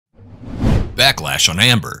backlash on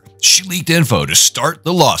Amber. She leaked info to start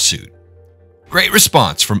the lawsuit. Great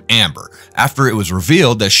response from Amber after it was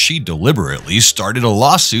revealed that she deliberately started a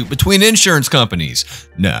lawsuit between insurance companies.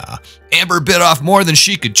 Nah, Amber bit off more than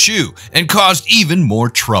she could chew and caused even more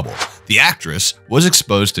trouble. The actress was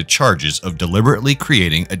exposed to charges of deliberately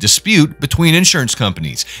creating a dispute between insurance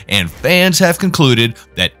companies, and fans have concluded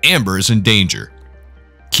that Amber is in danger.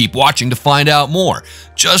 Keep watching to find out more.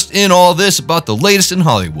 Just in all this about the latest in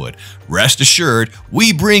Hollywood. Rest assured,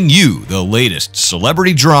 we bring you the latest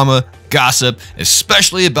celebrity drama, gossip,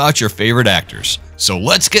 especially about your favorite actors. So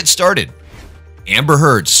let's get started. Amber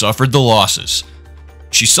Heard suffered the losses.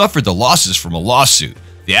 She suffered the losses from a lawsuit.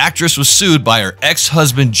 The actress was sued by her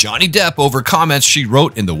ex-husband Johnny Depp over comments she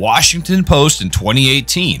wrote in the Washington Post in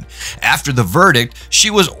 2018. After the verdict,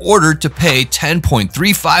 she was ordered to pay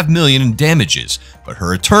 $10.35 million in damages, but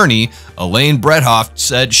her attorney, Elaine Bredhoff,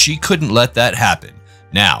 said she couldn't let that happen.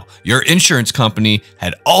 Now, your insurance company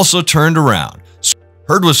had also turned around.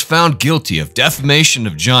 Heard was found guilty of defamation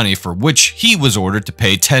of Johnny, for which he was ordered to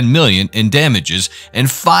pay $10 million in damages and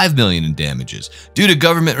 $5 million in damages. Due to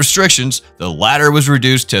government restrictions, the latter was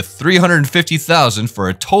reduced to $350,000 for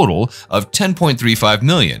a total of $10.35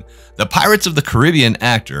 million. The Pirates of the Caribbean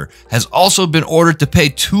actor has also been ordered to pay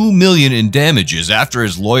 $2 million in damages after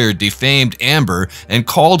his lawyer defamed Amber and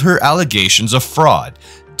called her allegations a fraud.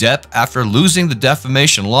 Depp, after losing the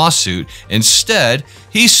defamation lawsuit, instead,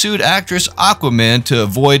 he sued actress Aquaman to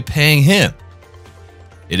avoid paying him.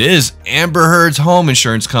 It is Amber Heard's home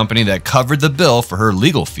insurance company that covered the bill for her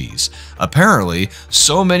legal fees. Apparently,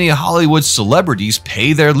 so many Hollywood celebrities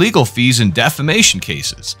pay their legal fees in defamation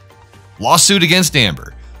cases. Lawsuit against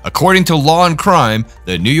Amber. According to Law and Crime,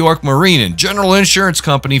 the New York Marine and General Insurance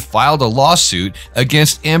Company filed a lawsuit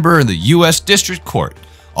against Amber in the U.S. District Court.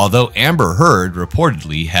 Although Amber Heard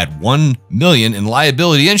reportedly had $1 million in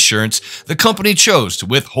liability insurance, the company chose to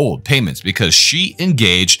withhold payments because she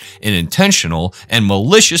engaged in intentional and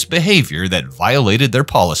malicious behavior that violated their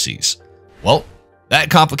policies. Well, that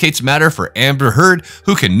complicates matter for Amber Heard,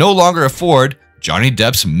 who can no longer afford Johnny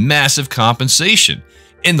Depp's massive compensation.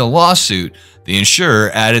 In the lawsuit, the insurer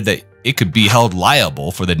added that it could be held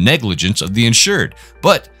liable for the negligence of the insured,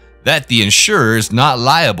 but that the insurer is not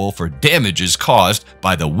liable for damages caused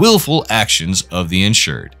by the willful actions of the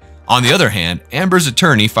insured. On the other hand, Amber's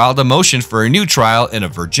attorney filed a motion for a new trial in a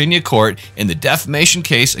Virginia court in the defamation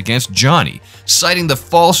case against Johnny, citing the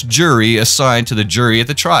false jury assigned to the jury at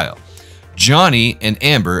the trial. Johnny and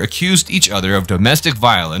Amber accused each other of domestic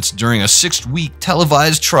violence during a 6-week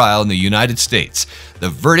televised trial in the United States. The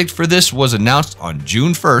verdict for this was announced on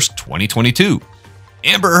June 1, 2022.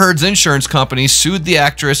 Amber Heard's insurance company sued the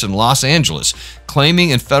actress in Los Angeles, claiming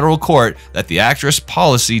in federal court that the actress'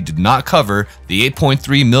 policy did not cover the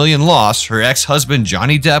 $8.3 million loss her ex-husband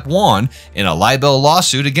Johnny Depp won in a libel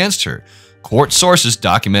lawsuit against her, court sources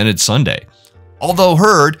documented Sunday. Although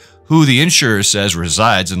Heard, who the insurer says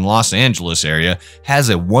resides in Los Angeles area, has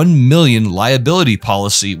a $1 million liability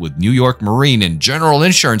policy with New York Marine and General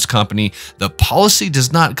Insurance Company, the policy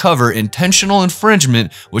does not cover intentional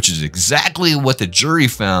infringement, which is exactly what the jury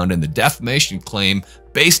found in the defamation claim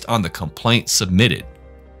based on the complaint submitted.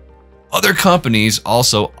 Other companies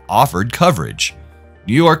also offered coverage.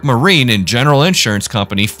 New York Marine and General Insurance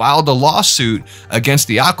Company filed a lawsuit against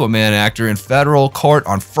the Aquaman actor in federal court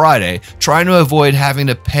on Friday, trying to avoid having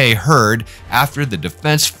to pay Heard after the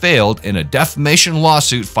defense failed in a defamation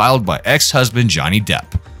lawsuit filed by ex-husband Johnny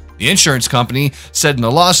Depp. The insurance company said in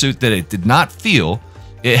the lawsuit that it did not feel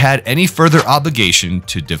it had any further obligation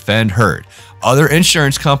to defend Heard. Other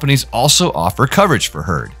insurance companies also offer coverage for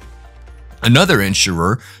Heard. Another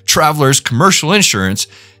insurer, Travelers Commercial Insurance,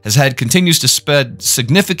 continues to spend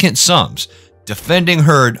significant sums defending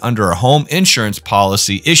Heard under a home insurance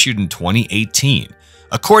policy issued in 2018.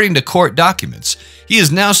 According to court documents, he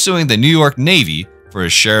is now suing the New York Navy for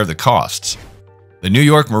his share of the costs. The New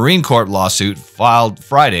York Marine Corps lawsuit, filed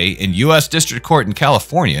Friday in U.S. District Court in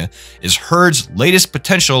California, is Heard's latest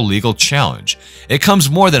potential legal challenge. It comes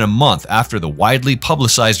more than a month after the widely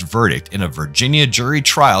publicized verdict in a Virginia jury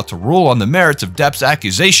trial to rule on the merits of Depp's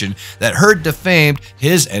accusation that Heard defamed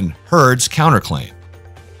his and Heard's counterclaim.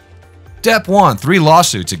 Depp won 3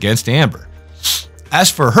 lawsuits against Amber. As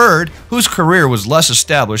for Heard, whose career was less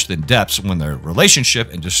established than Depp's when their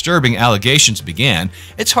relationship and disturbing allegations began,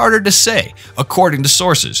 it's harder to say. According to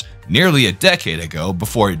sources, nearly a decade ago,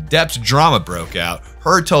 before Depp's drama broke out,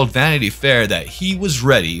 Heard told Vanity Fair that he was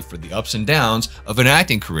ready for the ups and downs of an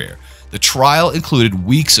acting career. The trial included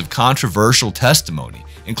weeks of controversial testimony,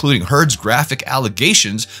 including Heard's graphic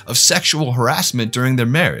allegations of sexual harassment during their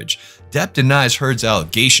marriage. Depp denies Heard's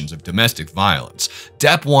allegations of domestic violence.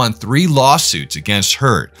 Depp won 3 lawsuits against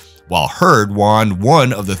Heard, while Heard won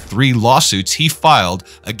one of the 3 lawsuits he filed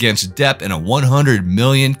against Depp in a $100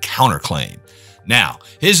 million counterclaim. Now,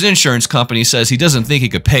 his insurance company says he doesn't think he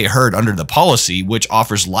could pay Heard under the policy, which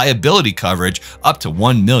offers liability coverage up to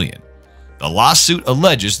 $1 million. The lawsuit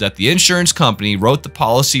alleges that the insurance company wrote the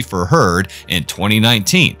policy for Heard in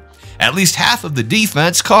 2019. At least half of the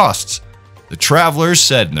defense costs. The Travelers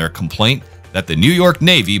said in their complaint that the New York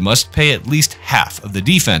Navy must pay at least half of the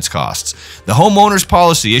defense costs. The homeowner's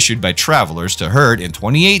policy issued by Travelers to Heard in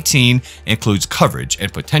 2018 includes coverage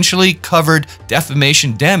and potentially covered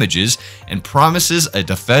defamation damages and promises a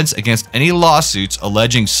defense against any lawsuits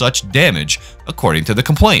alleging such damage, according to the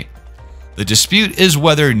complaint. The dispute is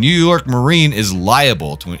whether New York Marine is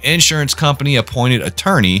liable to an insurance company appointed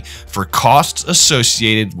attorney for costs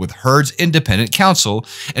associated with Heard's independent counsel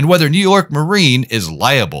and whether New York Marine is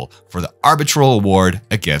liable for the arbitral award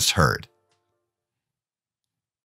against Heard.